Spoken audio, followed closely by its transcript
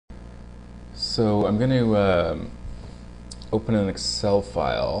So I'm going to open an Excel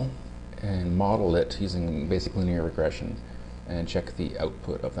file and model it using basic linear regression and check the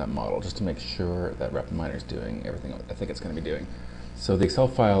output of that model just to make sure that RapidMiner is doing everything I think it's going to be doing. So the Excel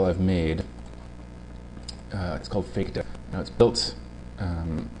file I've made, it's called fake data. Now it's built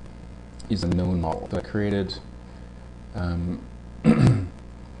using a known model. So I created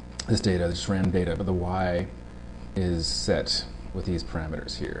this data, this random data, but the y is set with these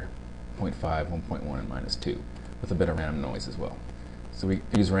parameters here, 0.5, 1.1, and -2, with a bit of random noise as well. So we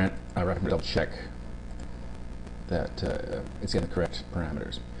use RapidMiner to double check that it's getting the correct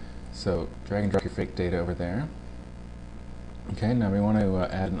parameters. So drag and drop your fake data over there. Okay, now we want to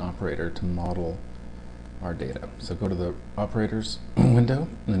add an operator to model our data. So go to the operators window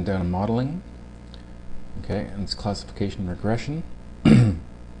and then down to modeling. Okay, and it's classification regression.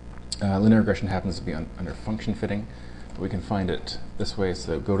 Linear regression happens to be under function fitting, but we can find it this way.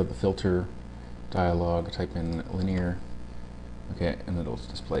 So go to the filter dialog, type in linear, okay, and it'll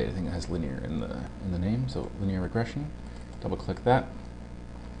display anything that has linear in the name. So linear regression. Double click that.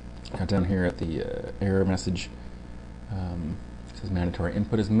 Now down here at the error message, it says mandatory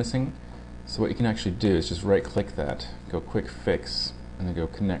input is missing. So what you can actually do is just right click that, go quick fix, and then go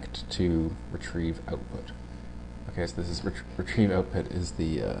connect to retrieve output. Okay, so this is retrieve output is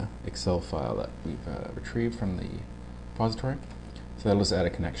the Excel file that we've retrieved from the repository. So that'll just add a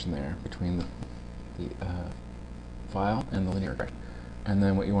connection there between the file and the linear regression. And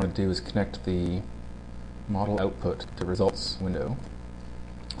then what you want to do is connect the model output to results window,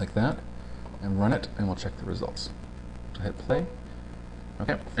 like that, and run it, and we'll check the results. So hit play.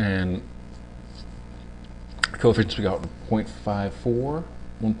 Okay, and the coefficients we got 0.54,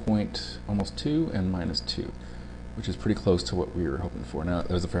 1.2, and -2, which is pretty close to what we were hoping for. Now,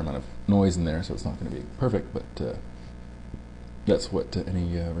 there's a fair amount of noise in there, so it's not going to be perfect, but that's what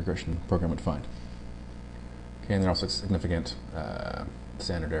any regression program would find. Okay, and they're also significant.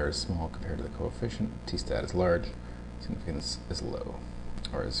 Standard error is small compared to the coefficient. T-stat is large. Significance is low,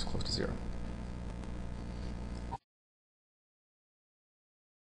 or is close to 0.